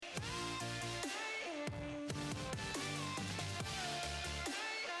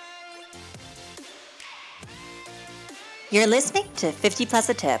You're listening to 50 Plus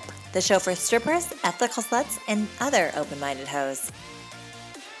a Tip, the show for strippers, ethical sluts, and other open-minded hoes.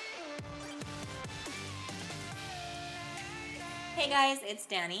 Hey guys, it's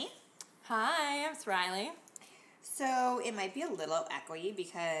Danny. Hi, I'm Riley. So it might be a little echoey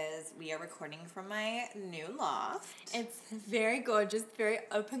because we are recording from my new loft. It's very gorgeous, very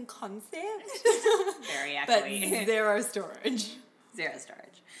open concept. Very echoey. But zero storage. Zero storage.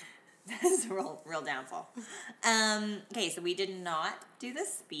 That is a real downfall. Okay, so we did not do the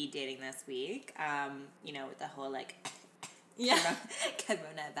speed dating this week. With the whole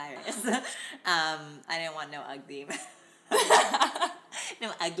coronavirus. I didn't want no ugly,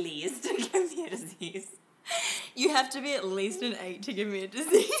 no uglies to give me a disease. You have to be at least an 8 to give me a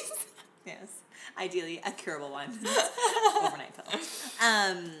disease. Yes, ideally a curable one. Overnight pill.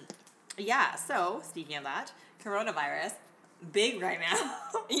 So speaking of that, coronavirus. Big right now.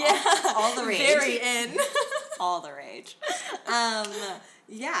 Yeah. All the rage. Very in. All the rage.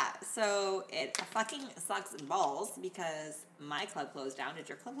 So it fucking sucks balls because my club closed down. Did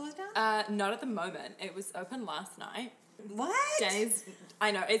your club close down? Not at the moment. It was open last night. What? I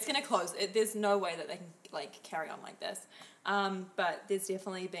know, it's going to close. There's no way that they can, carry on like this. But there's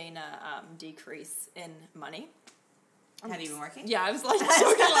definitely been a decrease in money. Have you been working? Yeah, I was talking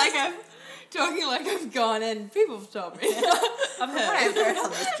like I've gone and people have told me. I've heard on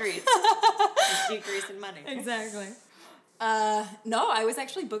the streets. It's decrease in money. Exactly. No, I was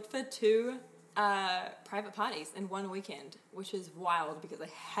actually booked for 2 private parties in one weekend, which is wild because I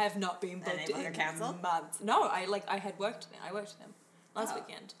have not been booked in canceled? months. No, I had worked them. I worked them last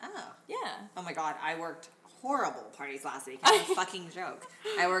weekend. Oh. Yeah. Oh my god, I worked horrible parties last week. It was a fucking joke.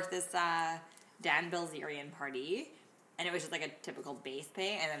 I worked this Dan Bilzerian party. And it was just like a typical base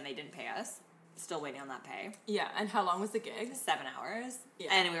pay, and then they didn't pay us. Still waiting on that pay. Yeah, and how long was the gig? 7 hours.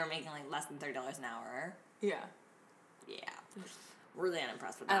 Yeah. And we were making less than $30 an hour. Yeah. Yeah. Really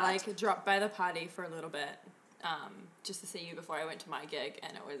unimpressed with that. I dropped by the party for a little bit, just to see you before I went to my gig,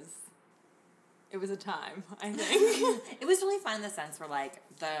 and it was a time, I think. It was really fun in the sense where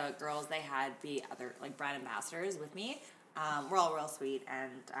the girls they had be other brand ambassadors with me. We're all real sweet,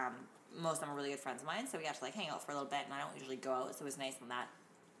 and most of them are really good friends of mine, so we got to hang out for a little bit, and I don't usually go out, so it was nice in that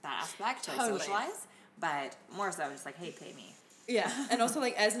aspect to socialize, but more so just hey, pay me. Yeah, and also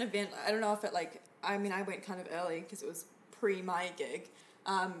as an event, I don't know if it I went kind of early because it was pre my gig.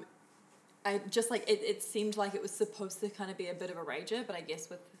 I just it seemed like it was supposed to kind of be a bit of a rager, but I guess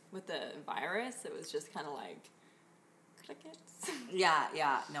with the virus, it was just kind of crickets. Yeah,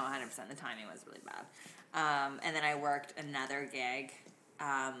 no, 100%. The timing was really bad. And then I worked another gig,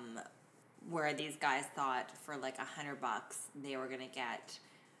 where these guys thought for $100 they were gonna get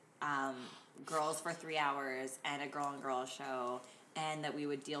girls for 3 hours and a girl on girl show, and that we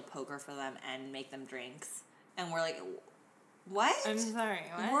would deal poker for them and make them drinks. And we're like, what? I'm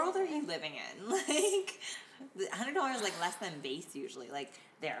sorry, what world are you living in? $100 less than base usually.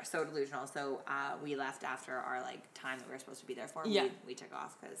 They are so delusional. So we left after our time that we were supposed to be there for. Yeah. We took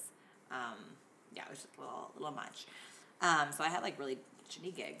off because it was just a little much. So I had really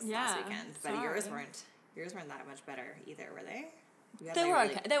shitty gigs last weekend, but yours weren't that much better either, were they? They were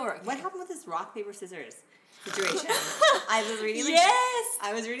okay. They were okay. What happened with this rock paper scissors situation? I was reading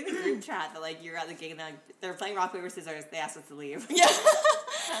I was reading the group chat that you were at the gig and they're playing rock paper scissors. They asked us to leave. Yeah.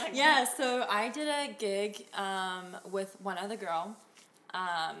 Yeah. So I did a gig with one other girl,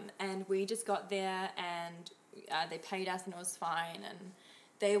 and we just got there and they paid us and it was fine, and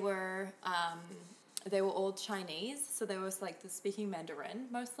they were all Chinese, so they was speaking Mandarin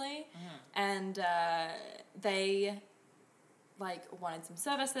mostly, and they wanted some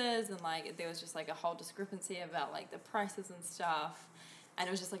services, and there was just a whole discrepancy about the prices and stuff, and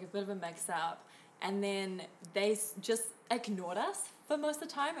it was just a bit of a mix up, and then they just ignored us for most of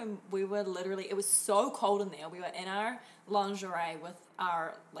the time, and we were literally, it was so cold in there, we were in our lingerie with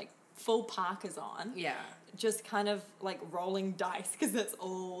our full parkas on, just kind of rolling dice because that's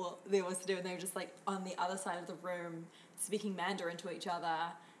all there was to do, and they were just on the other side of the room speaking Mandarin to each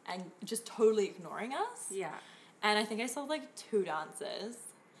other and just totally ignoring us. Yeah. And I think I saw 2 dances.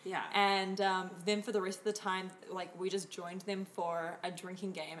 Yeah. And then for the rest of the time, we just joined them for a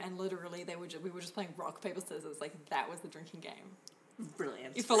drinking game, and literally we were just playing rock paper scissors. That was the drinking game.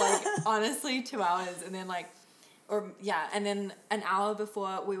 Brilliant. For honestly 2 hours, and then and then an hour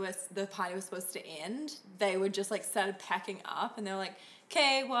before the party was supposed to end, they were just started packing up, and they were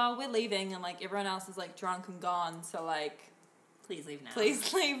okay, well, we're leaving, and everyone else is drunk and gone, so please leave now.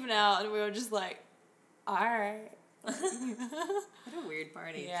 Please leave now. And we were just all right. What a weird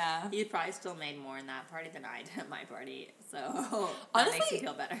party. Yeah. You probably still made more in that party than I did at my party. So that Honestly, makes you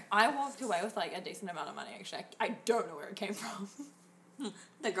feel better. I walked away with like a decent amount of money, actually. I don't know where it came from.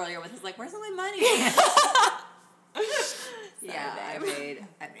 The girl you're with is like, where's all my money? Yeah, I made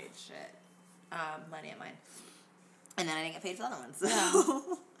shit. Money at mine. And then I didn't get paid for the other ones.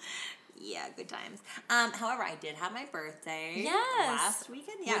 So yeah, good times. However, I did have my birthday last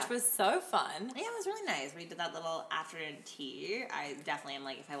weekend. Yeah. Which was so fun. Yeah, it was really nice. We did that little afternoon tea. I definitely am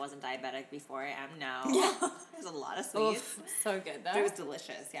like, if I wasn't diabetic before, I am now. Yeah. There's a lot of sweets. Oof, so good though. But it was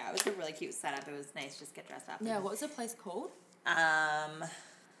delicious. Yeah, it was a really cute setup. It was nice just get dressed up. Yeah, what was the place called?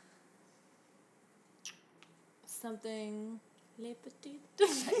 Something Le Petit.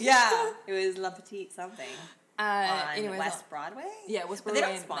 Yeah, it was La Petite something. On West like, Broadway? Yeah, West But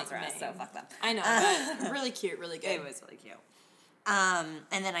Broadway. they don't sponsor us, so fuck them. I know, but really cute, really good. It was really cute.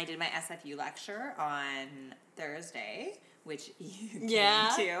 And then I did my SFU lecture on Thursday, which you came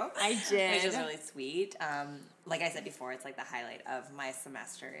to. I did. Which was really sweet. Like I said before, it's like the highlight of my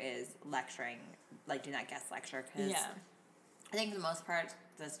semester is lecturing, like doing that guest lecture, because I think for the most part,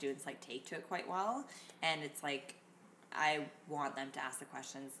 the students like take to it quite well, and it's like, I want them to ask the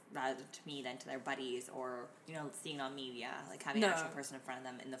questions rather to me than to their buddies or, you know, seeing it on media, like having an actual person in front of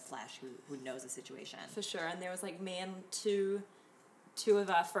them in the flesh who knows the situation. For sure. And there was like me and two of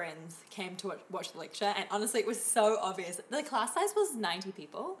our friends came to watch the lecture, and honestly it was so obvious. The class size was 90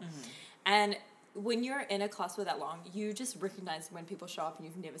 people, and when you're in a class for that long, you just recognize when people show up and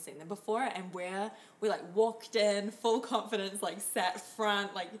you've never seen them before, and we like walked in full confidence, like sat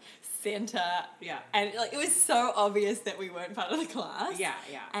front, like center, and like it was so obvious that we weren't part of the class,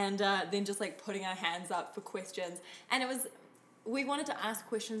 and then just like putting our hands up for questions, and we wanted to ask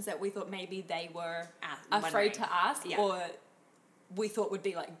questions that we thought maybe they were afraid to ask, or we thought would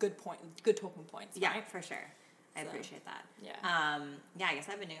be like good talking points, right? For sure. I appreciate that. Yeah. I guess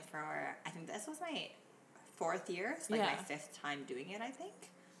I've been doing it for, I think this was my 4th year, so like my 5th time doing it, I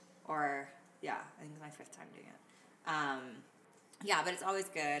think. Or, I think it's my 5th time doing it. But it's always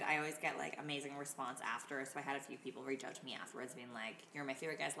good. I always get like amazing response after, so I had a few people reach out to me afterwards being like, you're my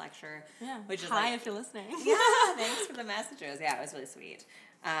favorite guest lecturer. Yeah. Which is hi, like, if you're listening. Yeah, thanks for the messages. Yeah, it was really sweet.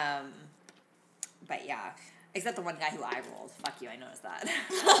 But yeah. Except the one guy who eye rolled. Fuck you, I noticed that.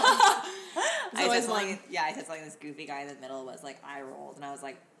 I said something, this goofy guy in the middle was like eye rolled, and I was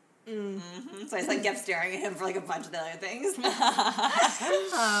like, So I just like kept staring at him for like a bunch of the other things.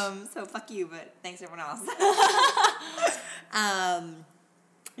 So fuck you, but thanks to everyone else. And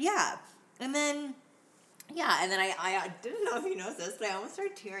then I didn't know if you noticed this, but I almost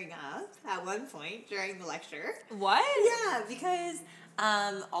started tearing up at one point during the lecture. What? Yeah, because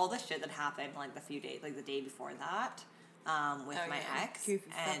all the shit that happened like the day before that, with my ex. And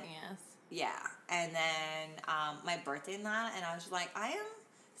and then my birthday and that, and I was just like, I am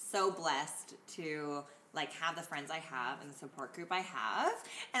so blessed to like have the friends I have and the support group I have.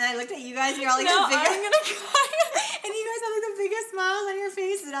 And I looked at you guys and you're all like, no, I'm gonna cry. And you guys have like the biggest smiles on your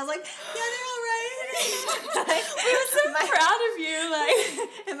faces, and I was like, yeah, they're all right. We were so proud of you, like,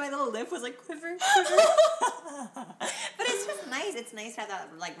 and my little lip was like quiver. But it's just nice. It's nice to have that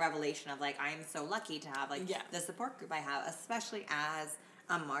like revelation of like, I am so lucky to have like the support group I have, especially as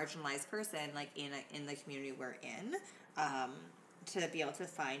a marginalized person like in the community we're in. To be able to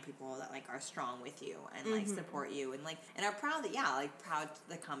find people that like are strong with you and like support you and are proud that proud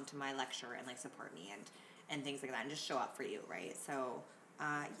to come to my lecture and like support me and things like that and just show up for you, right? So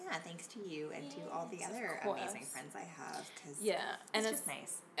thanks to you and to all the other amazing friends I have, because and it's just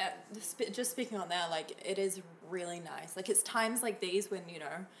nice. Just speaking on that, like it is really nice. Like it's times like these when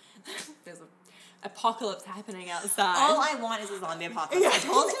there's a apocalypse happening outside. All I want is a zombie apocalypse.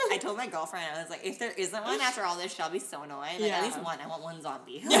 I told my girlfriend, I was like, if there isn't one after all this, she'll be so annoyed. Like at least one. I want one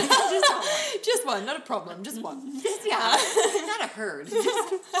zombie. Just one, not a problem. Just one. Not a herd.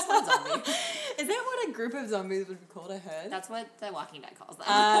 Just one zombie. Is that what a group of zombies would be called? A herd? That's what The Walking Dead calls them.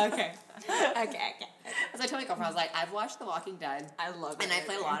 Okay. So I told my girlfriend, I was like, I've watched The Walking Dead. I love it. And I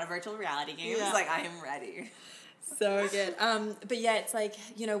play a lot of virtual reality games. Yeah. Like I am ready. So good. But yeah, it's like,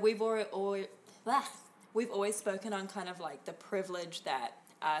 we've always spoken on kind of like the privilege that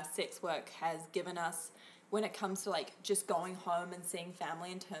sex work has given us when it comes to like just going home and seeing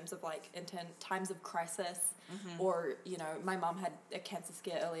family in terms of like in times of crisis, or my mom had a cancer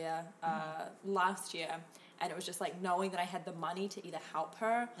scare earlier last year, and it was just like knowing that I had the money to either help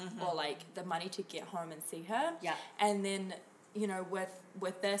her or like the money to get home and see her. Yeah. And then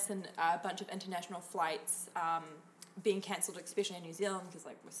with this and a bunch of international flights being cancelled, especially in New Zealand, because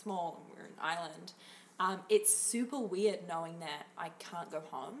like we're small and we're an island, It's super weird knowing that I can't go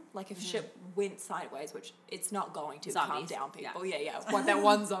home. Like, if shit went sideways, which it's not going to, calm down, people. Yeah. That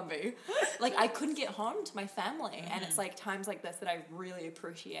one zombie. Like, I couldn't get home to my family. And it's, like, times like this that I really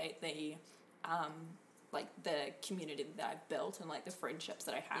appreciate the, like, the community that I've built and, like, the friendships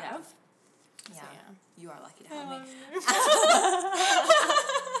that I have. Yeah. So, yeah. You are lucky to have me.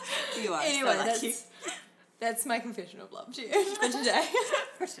 You are anyway, so lucky. That's my confession of love to you for today.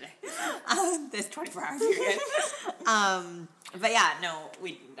 This 24-hour period. But yeah, no,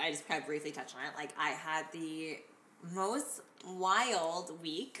 I just kind of briefly touched on it. Like, I had the most wild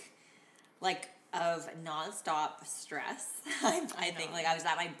week, like, of nonstop stress. I think, like, I was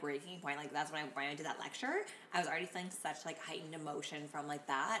at my breaking point. Like, that's when I did that lecture. I was already feeling such, like, heightened emotion from, like,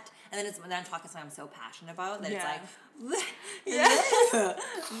 that. And then I'm talking something I'm so passionate about that it's like, but yeah,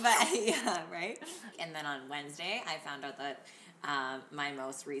 right? And then on Wednesday, I found out that my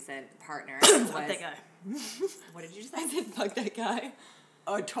most recent partner was... Fuck that guy. What did you say? I said, fuck that guy.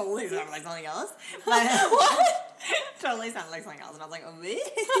 Oh, it totally sounded like something else. But, what? Totally sounded like something else. And I was like, oh,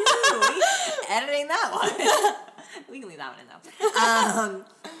 editing that one. We can leave that one in, though.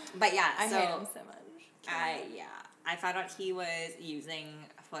 But yeah, I hate him so much. I found out he was using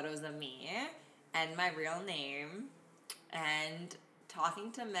photos of me and my real name and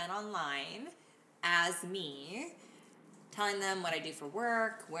talking to men online as me, telling them what I do for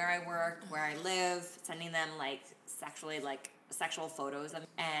work, where I work, where I live, sending them, like, sexual photos of,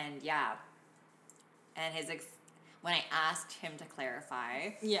 and yeah, and when I asked him to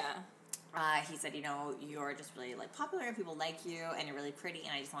clarify, he said, you know, you're just really, like, popular and people like you and you're really pretty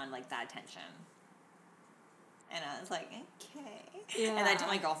and I just wanted, like, that attention. And I was like, okay. Yeah. And I told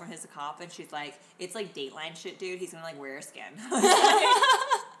my girlfriend who's a cop and she's like, it's like Dateline shit, dude. He's gonna, like, wear your skin.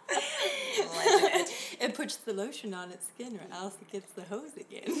 It puts the lotion on its skin or else it gets the hose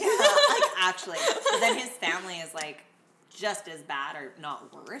again. Yeah, like, actually. But then his family is, like, just as bad or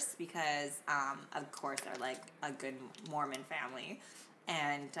not worse because, of course, they're, like, a good Mormon family.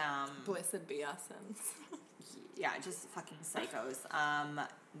 And, blessed be our sins. Yeah, just fucking psychos.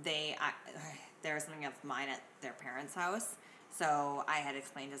 There was something of mine at their parents' house. So I had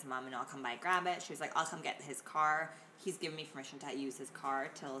explained to his mom, and I'll come by grab it. She was like, I'll come get his car. He's given me permission to use his car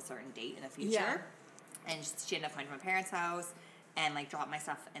till a certain date in the future. Yeah. And she ended up coming to my parents' house and, like, dropped my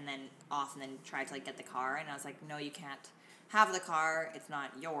stuff and then off and then tried to, like, get the car. And I was like, no, you can't have the car. It's not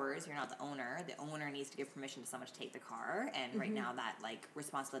yours. You're not the owner. The owner needs to give permission to someone to take the car. And right now that, like,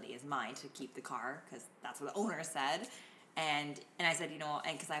 responsibility is mine to keep the car because that's what the owner said. And I said, you know,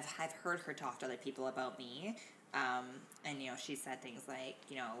 and because I've heard her talk to other people about me, and, you know, she said things like,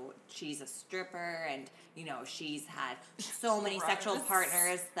 you know, she's a stripper and, you know, she's had so many sexual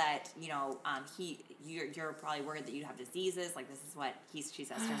partners that, you know, you're probably worried that you have diseases. Like, this is what she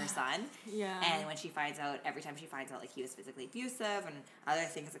says to her son. Yeah. And when she finds out, every time she finds out, like, he was physically abusive and other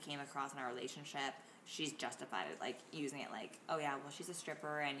things that came across in our relationship, she's justified it, like, using it like, oh, yeah, well, she's a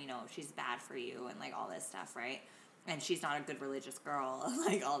stripper and, you know, she's bad for you and, like, all this stuff, right? And she's not a good religious girl,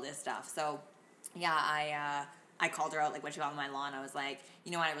 like, all this stuff. So, yeah, I called her out, like, when she got on my lawn. I was like,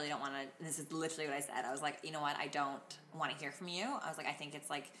 you know what, I really don't want to, and this is literally what I said. I was like, you know what, I don't want to hear from you. I was like, I think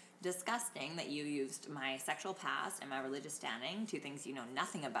it's, like, disgusting that you used my sexual past and my religious standing, two things you know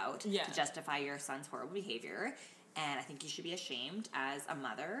nothing about, to justify your son's horrible behavior. And I think you should be ashamed as a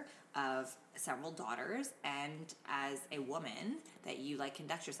mother of several daughters and as a woman that you, like,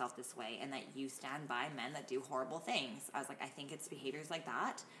 conduct yourself this way and that you stand by men that do horrible things. I was like, I think it's behaviors like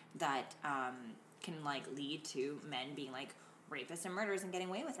that can, like, lead to men being, like, rapists and murderers and getting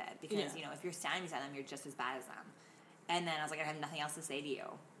away with it. Because, you know, if you're standing beside them, you're just as bad as them. And then I was like, I have nothing else to say to you.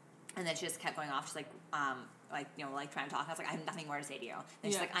 And then she just kept going off. She's like, you know, like, trying to talk. I was like, I have nothing more to say to you.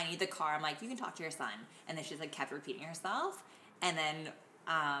 And she's like, I need the car. I'm like, you can talk to your son. And then she's, like, kept repeating herself. And then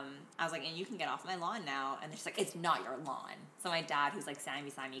I was like, and you can get off my lawn now. And then she's like, it's not your lawn. So my dad, who's, like, standing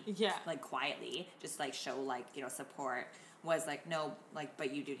beside me, like, quietly, just, like, show, like, you know, support, was like, no, like,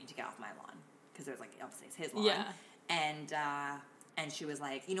 but you do need to get off my lawn. Because it was, like, obviously it's his lawn. Yeah. And she was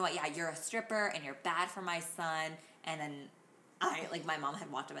like, you know what, yeah, you're a stripper and you're bad for my son. And then my mom had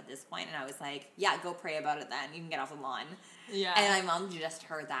walked up at this point and I was like, yeah, go pray about it then. You can get off the lawn. Yeah. And my mom just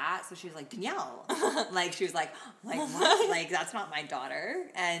heard that. So she was like, Danielle. Like, she was like, what? Like, that's not my daughter.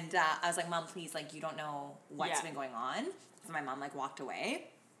 And I was like, Mom, please, like, you don't know what's been going on. So my mom, like, walked away.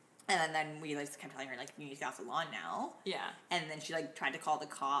 And then we, like, kept telling her, like, you need to get off the lawn now. Yeah. And then she, like, tried to call the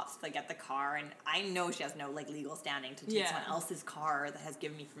cops to, like, get the car. And I know she has no, like, legal standing to take someone else's car that has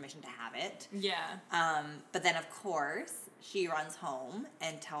given me permission to have it. Yeah. But then, of course, she runs home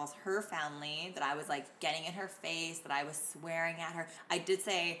and tells her family that I was, like, getting in her face, that I was swearing at her. I did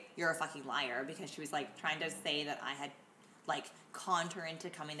say, you're a fucking liar, because she was, like, trying to say that I had, like, conned her into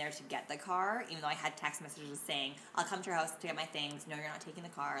coming there to get the car, even though I had text messages saying, I'll come to your house to get my things. No, you're not taking the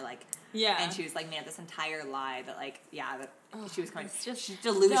car. Like, yeah. And she was, like, made up this entire lie that, like, that she was coming. It's just she's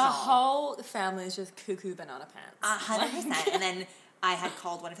delusional. The whole family is just cuckoo banana pants. 100%. And then I had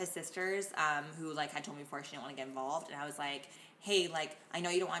called one of his sisters, who, like, had told me before she didn't want to get involved, and I was like, hey, like, I know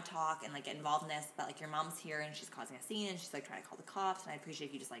you don't want to talk and, like, get involved in this, but, like, your mom's here and she's causing a scene and she's, like, trying to call the cops, and I appreciate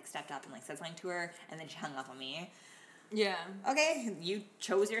if you just, like, stepped up and, like, said something to her, and then she hung up on me. Yeah. Okay, you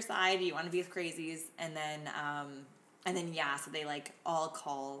chose your side, you want to be with crazies, and then, yeah, so they, like, all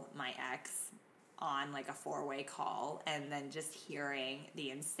call my ex on, like, a 4-way call, and then just hearing the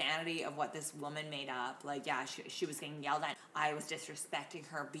insanity of what this woman made up, like, yeah, she was getting yelled at. I was disrespecting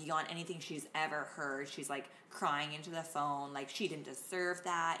her beyond anything she's ever heard. She's, like, crying into the phone, like, she didn't deserve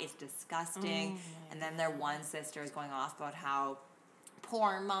that, it's disgusting. And then their one sister is going off about how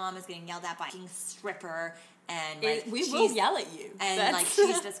poor mom is getting yelled at by a stripper, and, like, we will yell at you. And, like,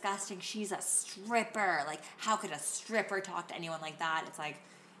 she's disgusting. She's a stripper. Like, how could a stripper talk to anyone like that? It's like,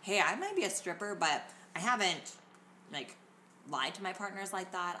 hey, I might be a stripper, but I haven't, like, lied to my partners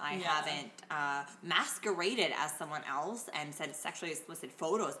like that. I haven't masqueraded as someone else and said sexually explicit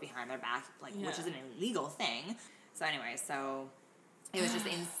photos behind their back, like, which is an illegal thing. So, anyway, it was just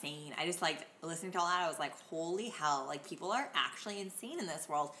insane. I just, like, listening to all that, I was like, holy hell, like, people are actually insane in this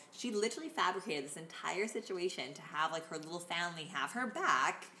world. She literally fabricated this entire situation to have, like, her little family have her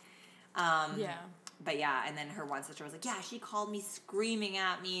back. But, yeah, and then her one sister was like, yeah, she called me screaming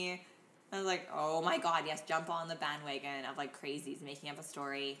at me. I was like, oh, my God, yes, jump on the bandwagon of, like, crazies making up a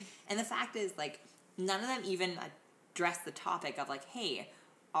story. And the fact is, like, none of them even addressed the topic of, like, hey,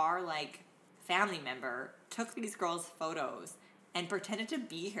 our, like, family member took these girls' photos and pretended to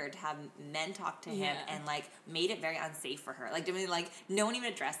be her to have men talk to him and, like, made it very unsafe for her. Like, didn't, like, no one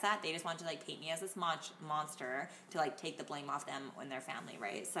even addressed that. They just wanted to, like, paint me as this monster to, like, take the blame off them and their family,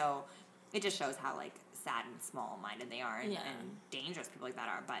 right? So it just shows how, like, sad and small-minded they are and dangerous people like that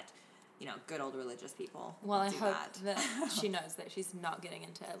are. But, you know, good old religious people. Well, I hope that she knows that she's not getting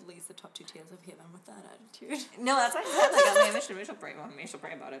into at least the top 2 tiers of heaven with that attitude. No, that's what I said. Like, maybe she'll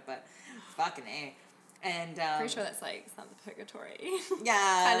pray about it, but fucking A. And pretty sure that's like some purgatory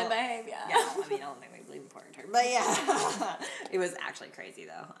kind of behavior. Yeah, I mean, I don't think we believe in purgatory, but yeah, it was actually crazy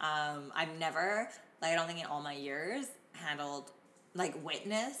though. I've never, like, I don't think in all my years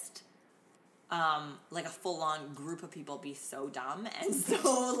witnessed, like, a full-on group of people be so dumb and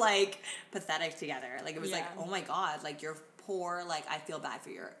so, like, pathetic together. Like, it was like, oh my God, like, you're poor. Like, I feel bad for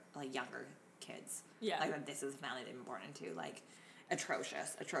your, like, younger kids. Yeah, like, that this is the family they've been born into. Like,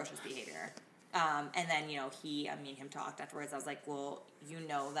 atrocious behavior. And then, you know, me and him talked afterwards. I was like, well, you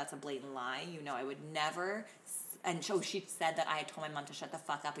know that's a blatant lie. You know I would never... And so she said that I had told my mom to shut the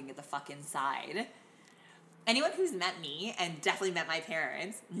fuck up and get the fuck inside. Anyone who's met me and definitely met my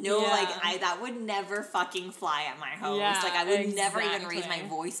parents know, that would never fucking fly at my house. Yeah, like, I would never even raise my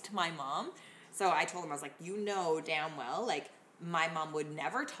voice to my mom. So I told him, I was like, you know damn well, like, my mom would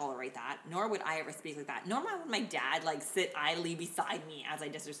never tolerate that, nor would I ever speak like that. Nor would my dad, like, sit idly beside me as I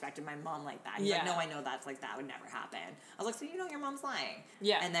disrespected my mom like that. He's like, no, I know that's, like, that would never happen. I was like, so you know your mom's lying.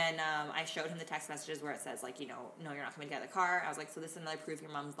 Yeah. And then I showed him the text messages where it says, like, you know, no, you're not coming to get the car. I was like, so this is another proof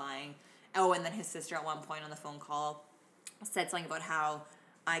your mom's lying. Oh, and then his sister at one point on the phone call said something about how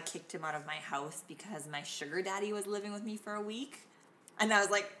I kicked him out of my house because my sugar daddy was living with me for a week. And I was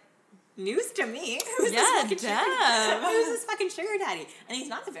like, news to me. Who's this fucking sugar daddy? And he's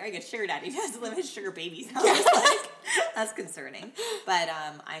not a very good sugar daddy. He has to live in his sugar baby's house. Like, that's concerning. But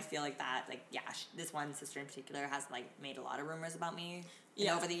I feel like that, like, yeah, this one sister in particular has, like, made a lot of rumors about me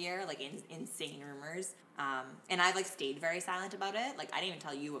over the year, like, insane rumors. And I've, like, stayed very silent about it. Like, I didn't even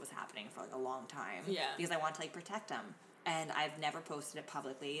tell you what was happening for, like, a long time. Yeah. Because I want to, like, protect him. And I've never posted it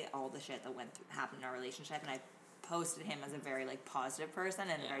publicly, all the shit that happened in our relationship. And I posted him as a very, like, positive person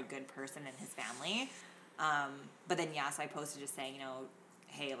and a very good person in his family. But then, so I posted just saying, you know,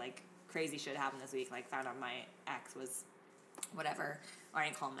 hey, like, crazy shit happened this week. Like, found out my ex was whatever. Or I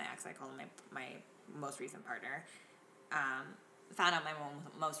didn't call him my ex. I called him my most recent partner. Found out my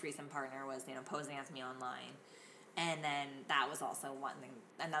most recent partner was, you know, posing as me online. And then that was also one thing.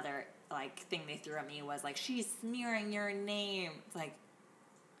 Another, like, thing they threw at me was, like, she's smearing your name. It's like,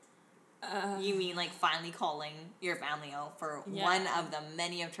 You mean like finally calling your family out for one of the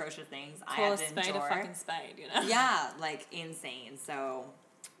many atrocious things I Call have a to spade endure. a fucking spade, you know? Yeah, like insane. So,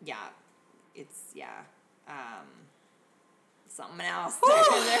 yeah, it's something else.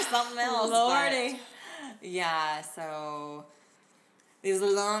 There's something else. Lordy. Yeah, so it was a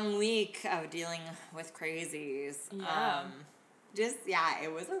long week of dealing with crazies. Yeah.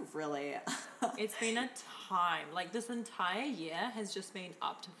 It was a really... It's been a time. Like, this entire year has just been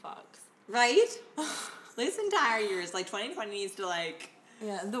up to fucks. Right? This entire year is like 2020 needs to like...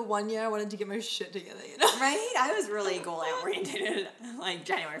 Yeah, the 1 year I wanted to get my shit together, you know? Right? I was really goal-oriented like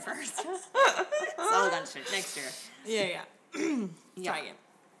January 1st. It's all done shit next year. Yeah. Try again.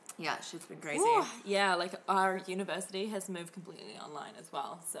 Yeah, shit's been crazy. Ooh, yeah, like our university has moved completely online as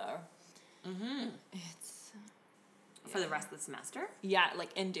well, so it's for the rest of the semester. Yeah,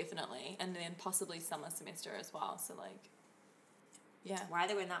 like indefinitely, and then possibly summer semester as well. So like, yeah. Why are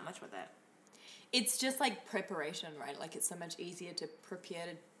they doing that much with it? It's just like preparation, right? Like it's so much easier to prepare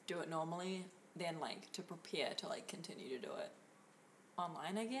to do it normally than like to prepare to like continue to do it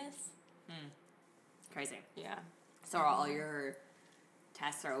online, I guess. Crazy. Yeah. So all your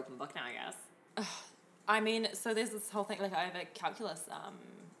tests are open book now, I guess. I mean, so there's this whole thing, like I have a calculus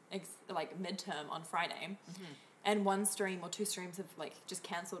midterm on Friday, and one stream or two streams have like just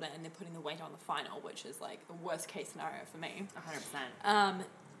cancelled it, and they're putting the weight on the final, which is like the worst case scenario for me. 100%.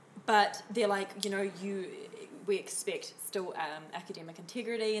 But they're like, we expect still academic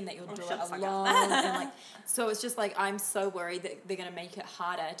integrity and that you'll do it alone, and like, so it's just like I'm so worried that they're gonna make it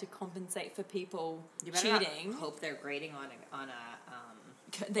harder to compensate for people cheating. Hope they're grading on a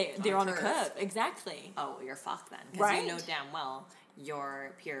they're on a curve, exactly. Oh, you're fucked then, because right? you know damn well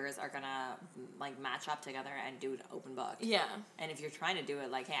your peers are gonna like match up together and do an open book. Yeah. And if you're trying to do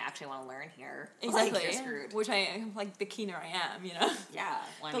it like, hey, I actually want to learn here, exactly, like, you're screwed. Which I like, the keener I am, you know. Yeah.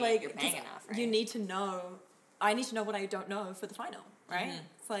 Well, but like, you're paying enough, right? You need to know. I need to know what I don't know for the final, right?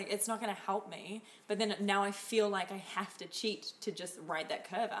 It's like it's not going to help me. But then now I feel like I have to cheat to just ride that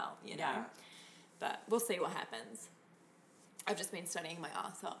curve out, you know. Yeah. But we'll see what happens. I've just been studying my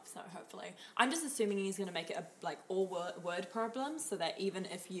ass off, so hopefully. I'm just assuming he's going to make it a, like all word problems, so that even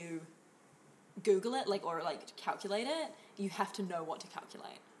if you Google it, like, or like calculate it, you have to know what to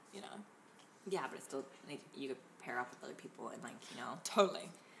calculate, you know. Yeah, but it's still like you could pair up with other people and like, you know. Totally.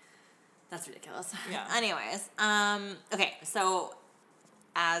 That's ridiculous. Yeah. Anyways, okay, so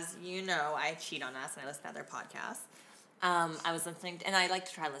as you know, I cheat on us and I listen to other podcasts. I was listening to, and I like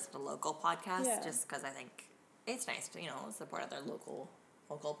to try to listen to local podcasts just because I think it's nice to, support other local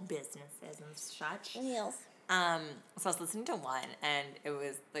businesses and such. Yes. So I was listening to one, and it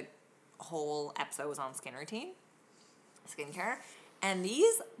was the whole episode was on skincare, and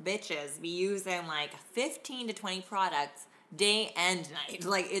these bitches be using like 15 to 20 products day and night.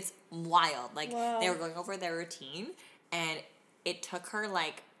 Like, it's wild. Like, they were going over their routine, and it took her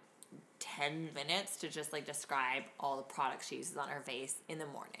like 10 minutes to just like describe all the products she uses on her face in the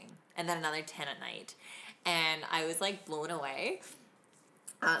morning, and then another 10 at night. And I was like blown away.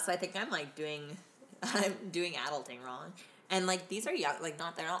 So I think I'm doing adulting wrong. And like, these are young, like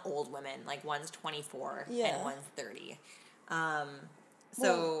they're not old women. Like, one's 24 and one's 30.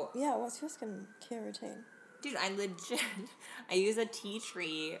 What's your skincare routine? Dude, I use a tea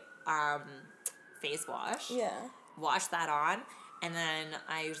tree face wash. Yeah. Wash that on, and then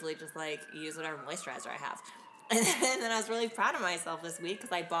I usually just like use whatever moisturizer I have. And then I was really proud of myself this week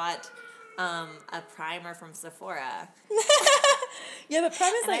because I bought a primer from Sephora. Yeah, but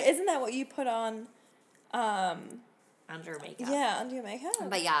primer's like, isn't that what you put on? Under makeup. Yeah, under your makeup.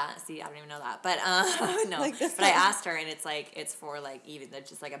 But yeah, see, I don't even know that. But no. Like this but I asked her, and it's for like even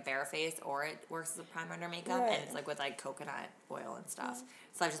just like a bare face, or it works as a primer under makeup, and it's like with like coconut oil and stuff. Yeah.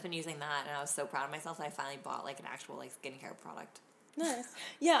 So I've just been using that, and I was so proud of myself that I finally bought like an actual like skincare product. Nice.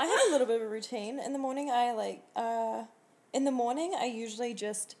 Yeah, I have a little bit of a routine. In the morning, I usually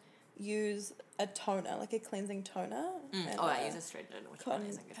just use a toner, like a cleansing toner. I use astringent, which one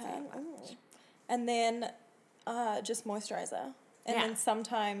isn't good for you. And then just moisturizer. And then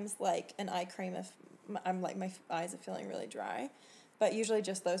sometimes like an eye cream if I'm like my eyes are feeling really dry. But usually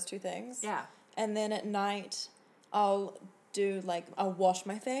just those two things. Yeah. And then at night I'll wash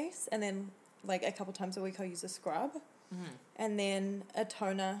my face, and then like a couple times a week I'll use a scrub. Mm-hmm. And then a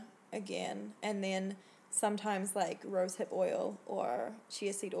toner again, and then sometimes like rosehip oil or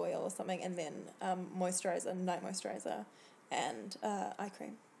chia seed oil or something, and then moisturizer, night moisturizer, and eye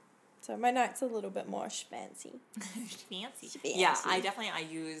cream. So my night's a little bit more fancy. Fancy. Yeah, I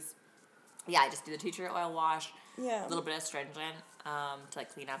just do the tea tree oil wash. Yeah. A little bit of astringent to like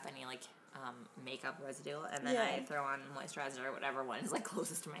clean up any like makeup residue, and then I throw on moisturizer or whatever one is like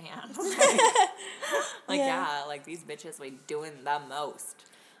closest to my hand. Like these bitches like doing the most.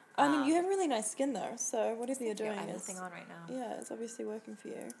 I mean, you have really nice skin though, so whatever you're doing I have is nothing on right now. Yeah, it's obviously working for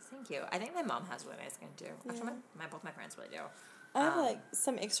you. Thank you. I think my mom has really nice skin too. Actually, both my parents really do. I have like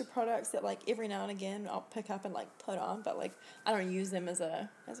some extra products that like every now and again I'll pick up and like put on, but like I don't use them as a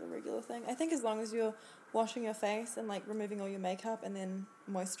regular thing. I think as long as you're washing your face and like removing all your makeup and then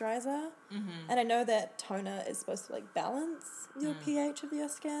moisturizer, and I know that toner is supposed to like balance your pH of your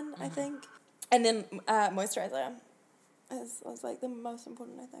skin, I think, and then moisturizer is like the most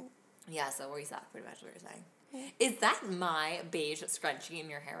important, I think. Yeah, so we suck, pretty much what you're saying. Is that my beige scrunchie in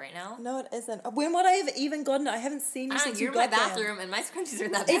your hair right now? No, it isn't. When would I have even gotten it? I haven't seen you since you got there. You're in my bathroom, and my scrunchies are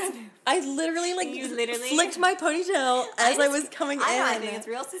in that bathroom. I literally flicked my ponytail as I was coming in. I think it's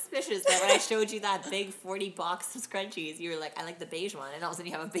real suspicious that when I showed you that big 40 box of scrunchies, you were like, I like the beige one, and all of a sudden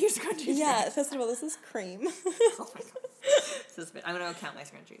you have a beige scrunchie. Yeah, first of all, this is cream. Oh my god. I'm going to count my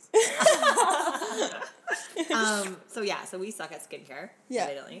scrunchies. So we suck at skincare. Yeah,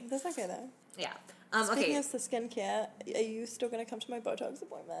 evidently. that's okay though. Yeah. Speaking of the skincare, are you still going to come to my Botox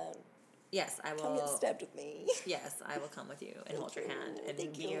appointment? Yes, I will. Come get stabbed with me. Yes, I will come with you and hold your hand and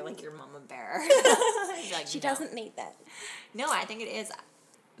be like your mama bear. Like, she doesn't need that. No, I think it is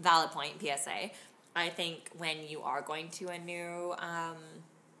valid point, PSA. I think when you are going to a new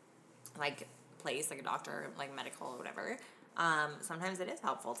like place, like a doctor, like medical or whatever, sometimes it is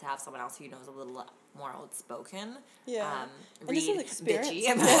helpful to have someone else who knows a little more outspoken. Yeah. And just his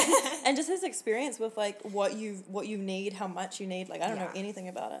experience. And just his experience with like what you need, how much you need. Like I don't know anything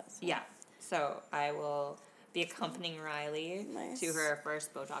about it. So. Yeah. So I will be accompanying Riley to her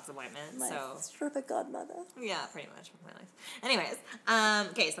first Botox appointment. My stripper godmother. Yeah, pretty much my life. Anyways,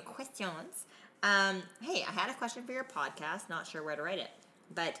 okay, so questions. Hey, I had a question for your podcast. Not sure where to write it.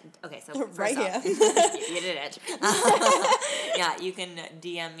 But, okay, so right here. You did it. Yeah, you can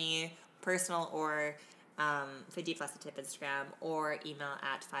DM me personal or 50 plus a tip Instagram or email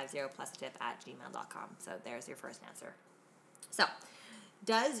at 50plusatip@gmail.com. So there's your first answer. So,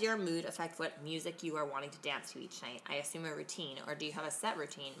 does your mood affect what music you are wanting to dance to each night? I assume a routine, or do you have a set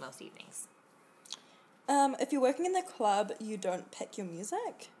routine most evenings? If you're working in the club, you don't pick your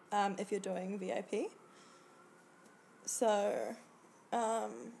music if you're doing VIP. So...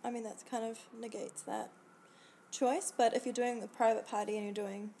 I mean, that's kind of negates that choice. But if you're doing a private party and you're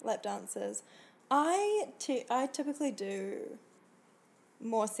doing lap dances, I typically do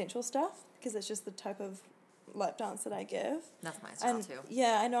more sensual stuff because it's just the type of lap dance that I give. That's my style too.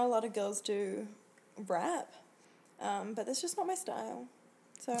 Yeah, I know a lot of girls do rap, but that's just not my style.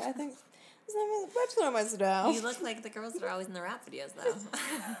 So I think that's not my style. You look like the girls that are always in the rap videos, though.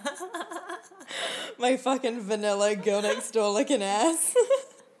 My fucking vanilla girl next door looking ass.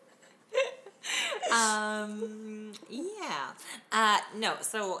 Yeah. No,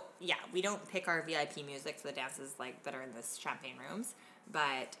 so, yeah, we don't pick our VIP music for the dances, like, that are in the champagne rooms.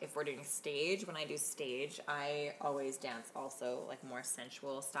 But if we're doing stage, when I do stage, I always dance also, like, more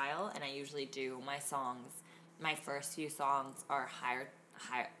sensual style. And I usually do my songs. My first few songs are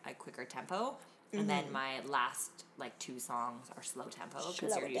like quicker tempo, and then my last like 2 songs are slow tempo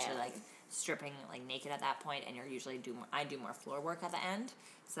because you're usually like stripping like naked at that point, and you're usually I do more floor work at the end.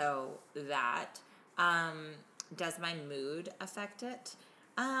 So that does my mood affect it?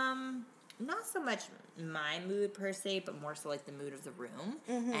 Not so much my mood per se, but more so like the mood of the room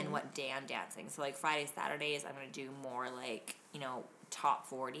and what day I'm dancing. So like Fridays, Saturdays, I'm gonna do more like top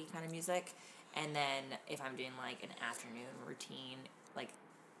 40 kind of music. And then if I'm doing, like, an afternoon routine, like,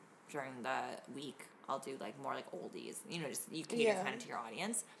 during the week, I'll do, like, more, like, oldies. Just you cater kind of to your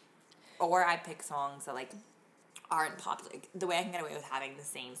audience. Or I pick songs that, like, aren't popular. The way I can get away with having the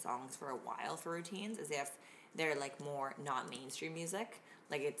same songs for a while for routines is if they're, like, more not mainstream music.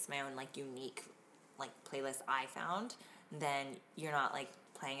 Like, it's my own, like, unique, like, playlist I found. Then you're not, like,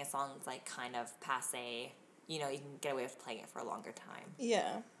 playing a song that's, like, kind of passé. You can get away with playing it for a longer time.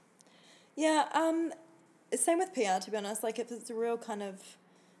 Yeah. Yeah, same with PR, to be honest. Like, if it's a real kind of...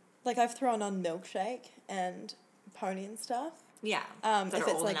 Like, I've thrown on Milkshake and Pony and stuff. Yeah, that if are it's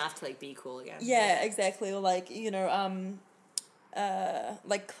old like, enough to, like, be cool again. Yeah, exactly. Or, like,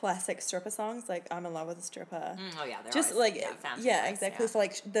 like, classic stripper songs. Like, I'm in love with a stripper. Oh, yeah. They're just, always, like... fan Yeah, favorites, exactly. So,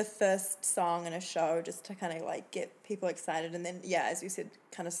 like, the first song in a show just to kind of, like, get people excited. And then, yeah, as you said,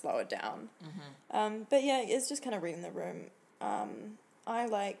 kind of slow it down. But, yeah, it's just kind of reading the room.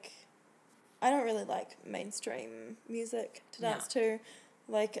 I don't really like mainstream music to dance to.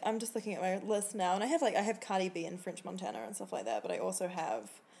 Like, I'm just looking at my list now, and I have Cardi B and French Montana and stuff like that, but I also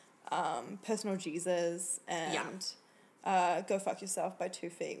have Personal Jesus and Go Fuck Yourself by 2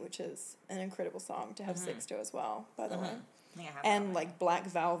 Feet, which is an incredible song to have sex to as well, by the way. I think I have And that like Black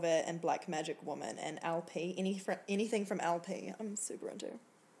Velvet and Black Magic Woman and LP, anything from LP, I'm super into.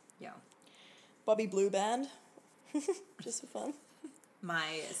 Yeah. Bobby Blue Band, just for fun.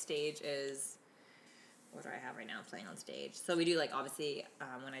 My stage is, what do I have right now playing on stage? So we do like, obviously,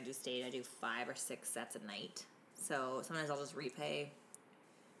 when I do stage, I do 5 or 6 sets a night. So sometimes I'll just repay,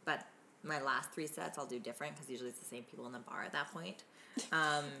 but my last 3 sets I'll do different because usually it's the same people in the bar at that point.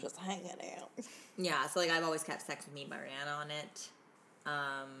 Just hanging out. Yeah, so like I've always kept Sex With Me by Rihanna on it.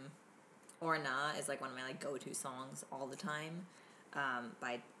 Or Nah is like one of my like go-to songs all the time.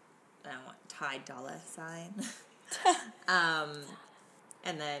 By Ty Dolla Sign.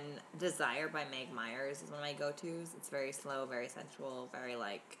 And then Desire by Meg Myers is one of my go-tos. It's very slow, very sensual, very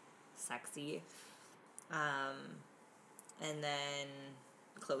like sexy. And then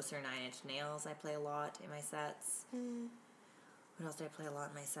Closer, 9 Inch Nails I play a lot in my sets. What else do I play a lot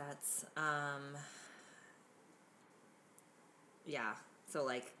in my sets? Yeah, so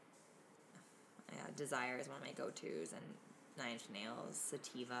like, Desire is one of my go-tos, and 9 Inch Nails,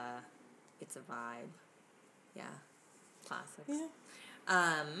 Sativa, It's a Vibe. Yeah, classics. Yeah.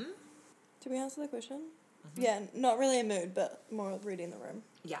 Did we answer the question? Yeah, not really a mood, but more reading the room.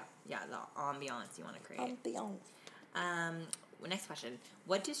 Yeah, the ambiance you want to create. Ambiance. Next question.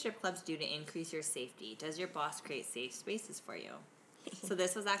 What do strip clubs do to increase your safety? Does your boss create safe spaces for you? So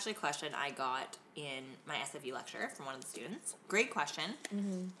this was actually a question I got in my SFU lecture from one of the students. Great question.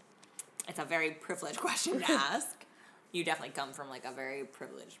 It's a very privileged question to ask. You definitely come from like a very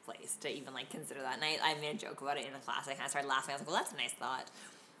privileged place to even like consider that. And I made a joke about it in the class. I kind of started laughing. I was like, well, that's a nice thought.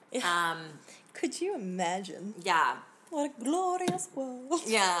 Could you imagine? Yeah. What a glorious world.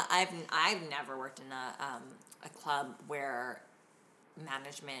 Yeah, I've never worked in a club where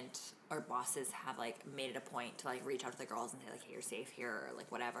management or bosses have like made it a point to like reach out to the girls and say like, hey, you're safe here, or like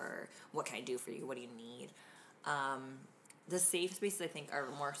whatever, what can I do for you, what do you need? The safe spaces I think are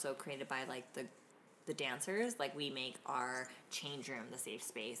more so created by like the dancers. Like we make our change room the safe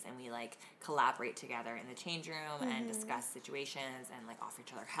space, and we like collaborate together in the change room and discuss situations and like offer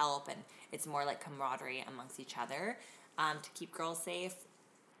each other help, and it's more like camaraderie amongst each other to keep girls safe.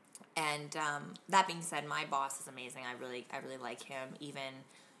 And that being said, my boss is amazing. I really like him. Even,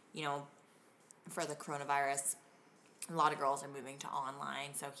 for the coronavirus, a lot of girls are moving to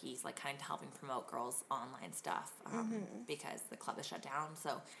online, so he's like kind of helping promote girls' online stuff because the club is shut down.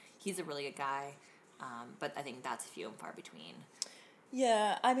 So he's a really good guy, but I think that's few and far between.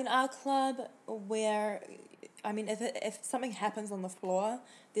 Yeah, I mean, our club if something happens on the floor,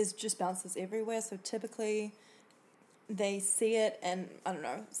 there's just bouncers everywhere. So typically, they see it and, I don't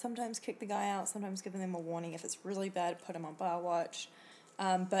know, sometimes kick the guy out, sometimes giving them a warning. If it's really bad, put him on bar watch.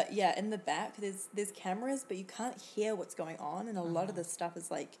 But yeah, in the back, there's cameras, but you can't hear what's going on. And a lot of this stuff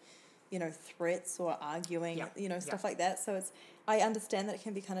is like, threats or arguing, stuff like that. So I understand that it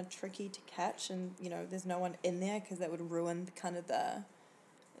can be kind of tricky to catch, and, there's no one in there because that would ruin kind of the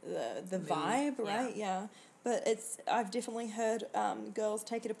vibe, right? Yeah. But I've definitely heard girls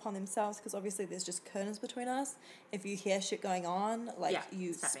take it upon themselves, because obviously there's just curtains between us. If you hear shit going on, like,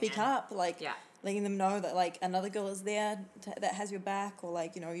 you speak up, like, letting them know that, like, another girl is there that has your back, or,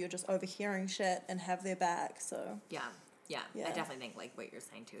 like, you're just overhearing shit and have their back, so. Yeah. I definitely think, like, what you're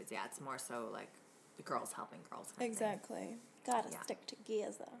saying, too, is, it's more so, like, the girls helping girls kind exactly. of thing. Gotta stick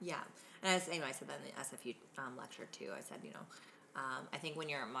together. Yeah. And I said that in the SFU lecture, too. I said, I think when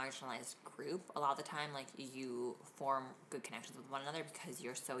you're a marginalized group, a lot of the time, like, you form good connections with one another because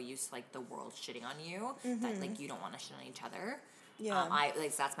you're so used to, like, the world shitting on you that, like, you don't want to shit on each other. Yeah.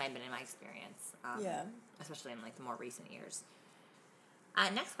 That's been in my experience. Especially in, like, the more recent years.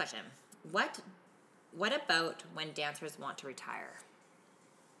 Next question. What about when dancers want to retire?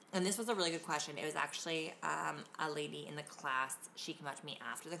 And this was a really good question. It was actually a lady in the class. She came up to me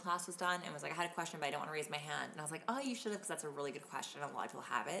after the class was done and was like, I had a question, but I don't want to raise my hand. And I was like, oh, you should have, because that's a really good question. A lot of people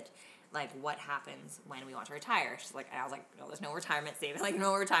have it. Like, what happens when we want to retire? She's like, and I was like, no, there's no retirement savings. Like,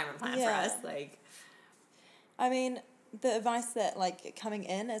 no retirement plan for us. Like, I mean, the advice that, like, coming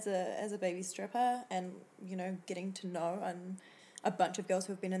in as a baby stripper and, getting to know a bunch of girls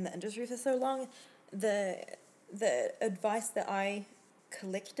who have been in the industry for so long, the advice that I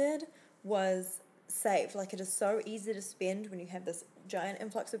collected was save. Like, it is so easy to spend when you have this giant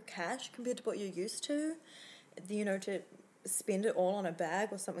influx of cash compared to what you're used to. To spend it all on a bag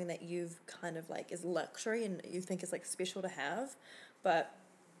or something that you've kind of like is luxury and you think is like special to have. But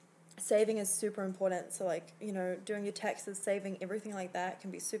saving is super important. So like, doing your taxes, saving, everything like that can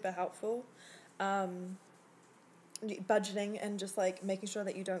be super helpful. budgeting and just like making sure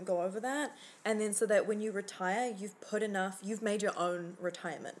that you don't go over that, and then so that when you retire you've made your own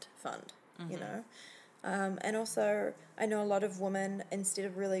retirement fund, you know. And also I know a lot of women, instead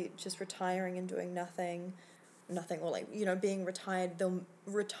of really just retiring and doing nothing or like, you know, being retired, they'll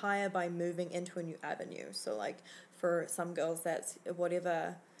retire by moving into a new avenue. So like for some girls that's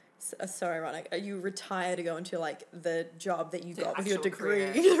whatever, so ironic, you retire to go into like the job that you got with your degree,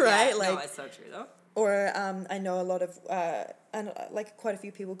 right? Yeah, like, no, it's so true though. Or I know a lot of, and like quite a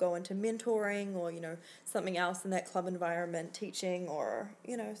few people go into mentoring or, you know, something else in that club environment, teaching or,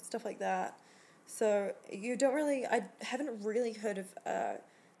 you know, stuff like that. So you don't really, I haven't really heard of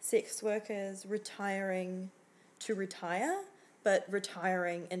sex workers retiring to retire, but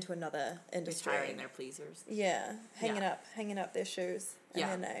retiring into another industry. Retiring their pleasers. Yeah, hanging up their shoes and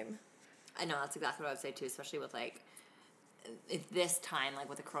their name. I know, that's exactly what I would say too, especially with like, if this time, like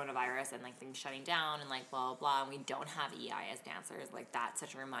with the coronavirus and like things shutting down and like blah, blah, blah, and we don't have EI as dancers, like that's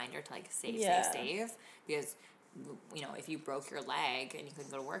such a reminder to like save, because, you know, if you broke your leg and you couldn't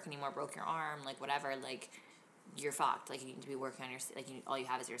go to work anymore, broke your arm, like whatever, like you're fucked. Like you need to be working on your, like all you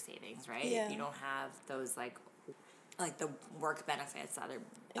have is your savings, right? Yeah. You don't have those like the work benefits other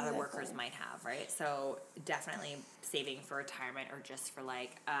workers might have, right? So definitely saving for retirement or just for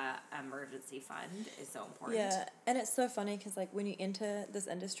like a emergency fund is so important. Yeah, and it's so funny because like when you enter this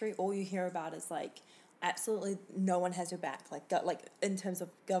industry, all you hear about is like absolutely no one has your back. Like in terms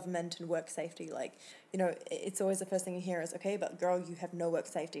of government and work safety, like, you know, it's always the first thing you hear is, okay, but girl, you have no work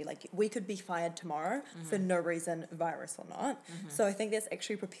safety. Like we could be fired tomorrow for no reason, virus or not. So I think that's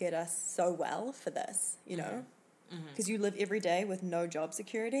actually prepared us so well for this, you know. Because you live every day with no job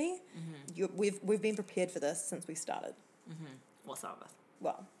security. We've been prepared for this since we started. Well, some of us.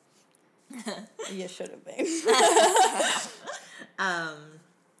 Well, you should have been.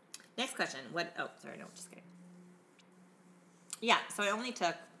 Next question. Just kidding. Yeah, so I only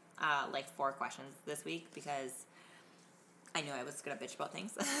took like 4 questions this week because I knew I was going to bitch about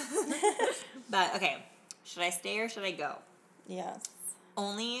things. But, okay. Should I stay or should I go? Yes.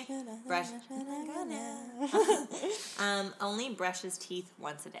 Only brush his teeth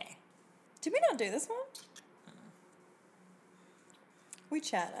once a day. Did we not do this one? We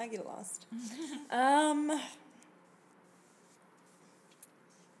chat. I get lost.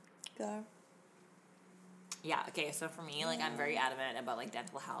 Go. Yeah, okay, so for me, like, I'm very adamant about, like,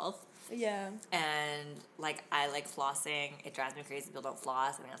 dental health. Yeah. And, like, I like flossing. It drives me crazy. People don't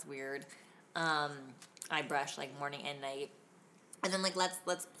floss. I think that's weird. I brush, like, morning and night. And then, like,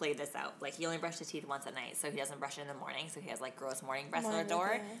 let's play this out. Like, he only brushed his teeth once at night, so he doesn't brush it in the morning, so he has, like, gross morning breath on the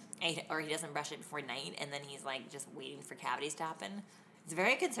door. Or he doesn't brush it before night, and then he's, like, just waiting for cavities to happen. It's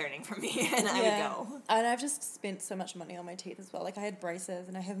very concerning for me, and I would go. And I've just spent so much money on my teeth as well. Like, I had braces,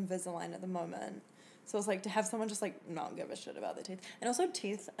 and I have Invisalign at the moment. So it's like, to have someone just, like, not give a shit about their teeth. And also,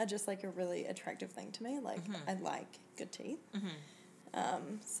 teeth are just, like, a really attractive thing to me. Like, I like good teeth.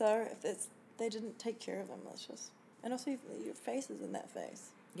 So if they didn't take care of them, that's just... And also, your face is in that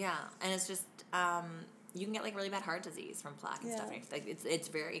face. Yeah, and it's just, you can get, like, really bad heart disease from plaque and stuff. Like, it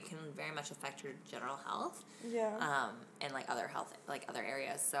can very much affect your general health. Yeah. And, like, other health, like, other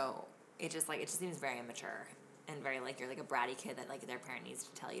areas. So, it just seems very immature. And very, like, you're, like, a bratty kid that, like, their parent needs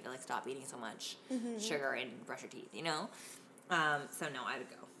to tell you to, like, stop eating so much sugar and brush your teeth, you know? So, no, I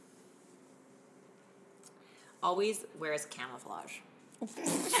would go. Always wears camouflage.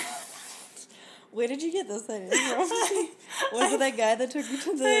 Where did you get this idea from? Was it that guy that took you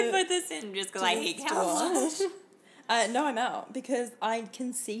to the... I put this in just because I hate camouflage. No, I'm out, because I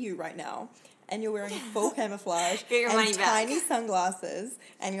can see you right now. And you're wearing full camouflage. Get your and money back. Tiny sunglasses.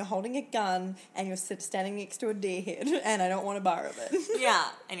 And you're holding a gun. And you're standing next to a deer head. And I don't want a bar of it.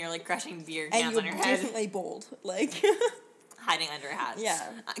 Yeah. And you're, like, crushing beer cans on your head. And you're definitely bald. Like... Hiding under a hat. Yeah.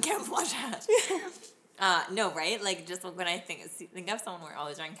 Camouflage hat. No, right? Like, just when I think of someone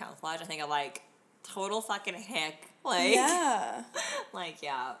always wearing camouflage, I think of, like, total fucking hick. Like... Yeah. Like,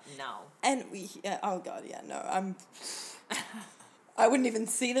 yeah, no. And oh god, yeah, no, I wouldn't even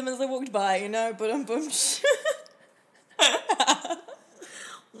see them as I walked by, you know, boom.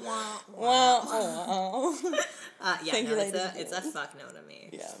 Wow. Yeah, Thank no, you, it's a fuck no to me.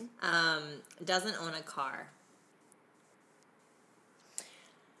 Yeah. Doesn't own a car.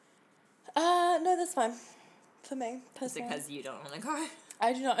 No, that's fine. For me, personally. Is it because you don't own a car?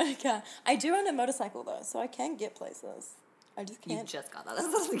 I do not own a car. I do own a motorcycle, though, so I can get places. I just can't. You just got that.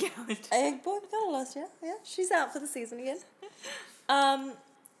 That doesn't count. I got it last year. Yeah, she's out for the season again.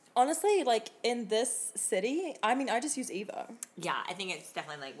 Honestly, like, in this city, I mean, I just use Evo. Yeah, I think it's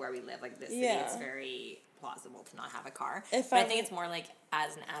definitely, like, where we live. Like, this city, it's very plausible to not have a car. But I think it's more, like,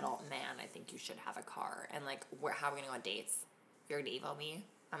 as an adult man, I think you should have a car. And, like, how are we going to go on dates? You're going to Evo me?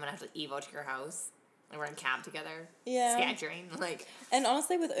 I'm going to have to Evo to your house. And we're in cab together. Yeah. Scheduling. Like. And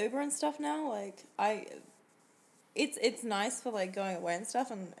honestly, with Uber and stuff now, like, it's nice for, like, going away and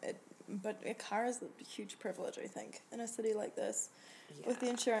stuff, but a car is a huge privilege, I think, in a city like this. Yeah. With the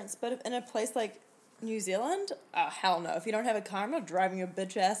insurance. But if in a place like New Zealand, hell no. If you don't have a car, I'm not driving your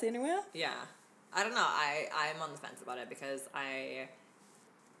bitch ass anywhere. Yeah. I don't know. I'm on the fence about it because I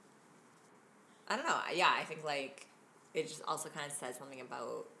don't know. Yeah, I think, like, it just also kind of says something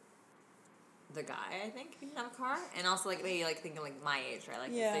about the guy, I think, who doesn't have a car. And also, like, maybe, like, thinking, like, my age, right?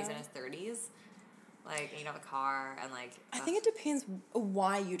 Like, if he's in his 30s, like, you don't have a car, and, like. I think it depends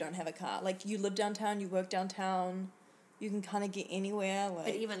why you don't have a car. Like, you live downtown, you work downtown. You can kind of get anywhere. Like,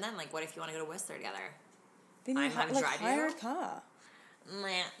 but even then, like, what if you want to go to Whistler together? Then you hire a car.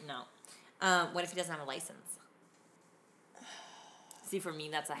 No. What if he doesn't have a license? See, for me,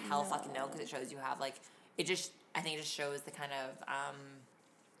 that's a hell fucking no, because it shows you have, like, I think it just shows the kind of,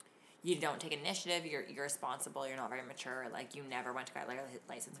 you don't take initiative, you're irresponsible, you're not very mature, like, you never went to get a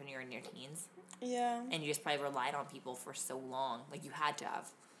license when you were in your teens. Yeah. And you just probably relied on people for so long. Like, you had to have,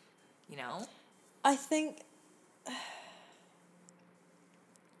 you know? I think.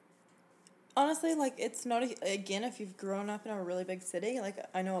 Honestly, like, it's not, again, if you've grown up in a really big city, like,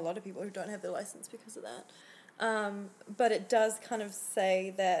 I know a lot of people who don't have their license because of that. But it does kind of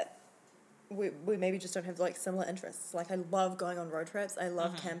say that we maybe just don't have, like, similar interests. Like, I love going on road trips. I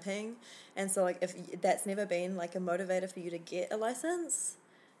love camping. And so, like, if that's never been, like, a motivator for you to get a license,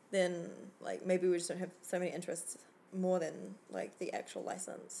 then, like, maybe we just don't have so many interests more than, like, the actual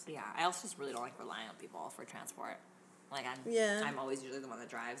license. Yeah, I also just really don't like relying on people for transport. Like, I'm always usually the one that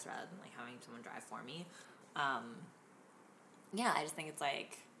drives rather than, like, having someone drive for me. Yeah, I just think it's,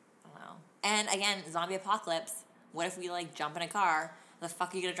 like, I don't know. And, again, zombie apocalypse. What if we, like, jump in a car? The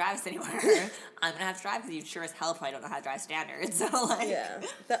fuck are you going to drive us anywhere? I'm going to have to drive because you sure as hell probably don't know how to drive standard. So, like. Yeah.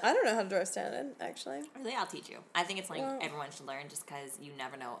 I don't know how to drive standard, actually. Really, I'll teach you. I think it's, like, everyone should learn just because you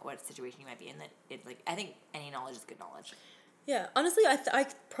never know what situation you might be in. That it, like, I think any knowledge is good knowledge. Yeah, honestly, I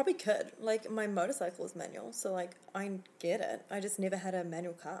probably could. Like, my motorcycle is manual, so, like, I get it. I just never had a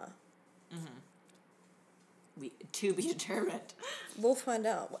manual car. To be determined. We'll find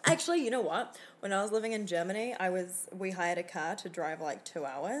out. Actually, you know what? When I was living in Germany, we hired a car to drive, like, 2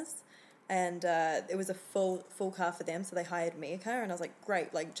 hours, and it was a full car for them, so they hired me a car, and I was like,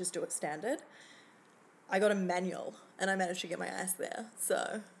 great, like, just do it standard. I got a manual, and I managed to get my ass there,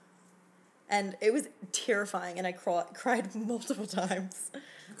 so... And it was terrifying, and I cried multiple times. Oh,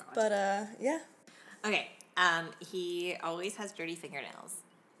 but, yeah. Okay, he always has dirty fingernails.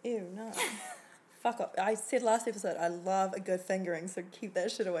 Ew, no. Fuck off. I said last episode, I love a good fingering, so keep that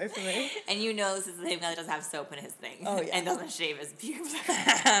shit away from me. And you know this is the same guy that doesn't have soap in his thing. Oh, yeah. And doesn't shave his pubes.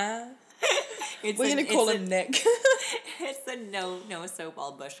 We're going to call him Nick. It's a no soap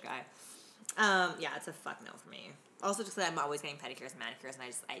all bush guy. Yeah, it's a fuck no for me. Also, just that I'm always getting pedicures and manicures,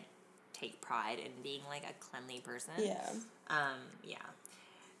 and I take pride in being, like, a cleanly person. Yeah. Yeah.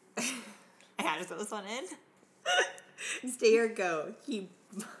 I had to throw this one in. Stay or go.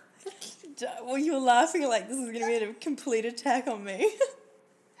 Well, you were laughing like this is going to be a complete attack on me.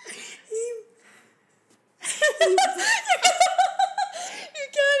 You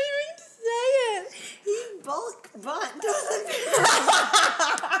can't even say it. He bulk bought and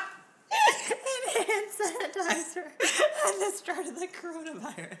hand sanitizer at the start of the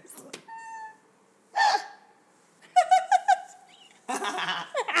coronavirus.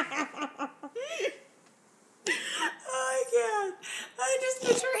 Oh, I can't. I just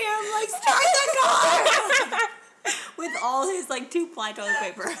picture him, like, start the car! With all his, like, 2-ply toilet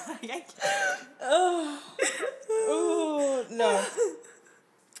paper. Oh, no.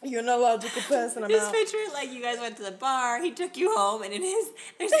 You're an illogical person, I'm just out. picture, like, you guys went to the bar, he took you home, and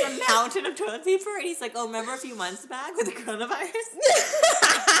there's a mountain of toilet paper, and he's like, oh, remember a few months back with the coronavirus?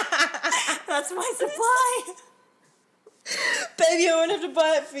 That's my supply. Baby, I won't have to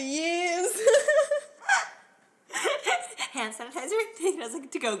buy it for years. Hand sanitizer? He does, like, a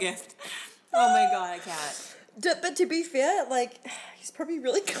to-go gift. Oh my god, I can't. But to be fair, like, he's probably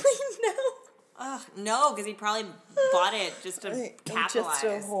really clean now. No, because he probably bought it just to capitalize.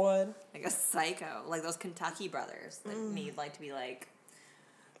 Just to hoard. Like a psycho. Like those Kentucky brothers that need, like, to be, like,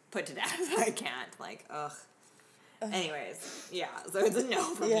 put to death. I can't. Like, ugh. Anyways, yeah. So it's a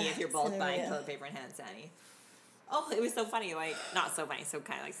no for me if you're both buying toilet paper and hand sanitizer. Oh, it was so funny. Like, not so funny, so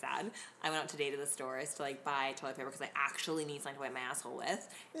kind of like sad. I went out today to the stores to like buy toilet paper because I actually need something to wipe my asshole with.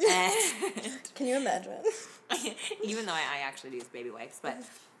 And Can you imagine? even though I actually do use baby wipes, but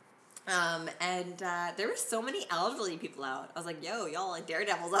there were so many elderly people out. I was like, yo, y'all like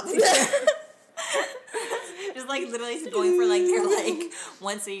daredevils up here. Just like literally going for like their like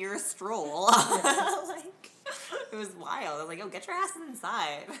once a year stroll. Like it was wild. I was like, oh, get your asses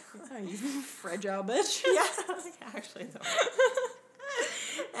inside. Oh, you fragile bitch. Yeah, actually though.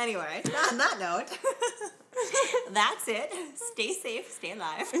 Anyway, on that note, that's it. Stay safe, stay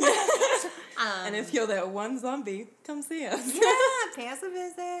alive. And if you're that one zombie, come see us. Yeah, pay us a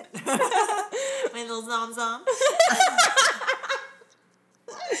visit. My little zom.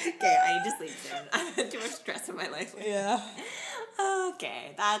 Okay, I need to sleep soon. I had too much stress in my life. Yeah.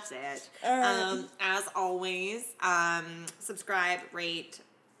 Okay, that's it. All right. As always, subscribe, rate,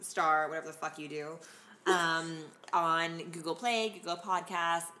 star, whatever the fuck you do. On Google Play, Google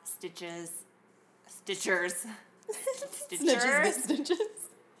Podcasts, Stitchers, Stitcher,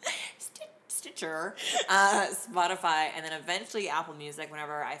 Spotify, and then eventually Apple Music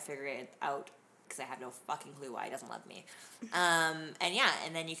whenever I figure it out, because I have no fucking clue why it doesn't love me. And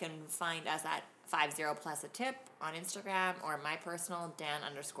and then you can find us at 50+ a tip on Instagram, or my personal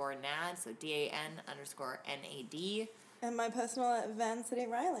Dan_Nad, so DAN_NAD. And my personal at Van City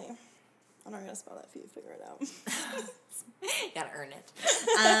Riley. I'm not going to spell that for you, figure it out. You gotta earn it.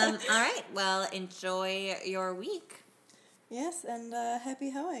 All right, well, enjoy your week. Yes, and happy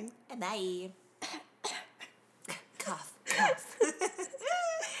hoeing. Bye. Cough.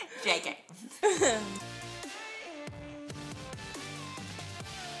 JK.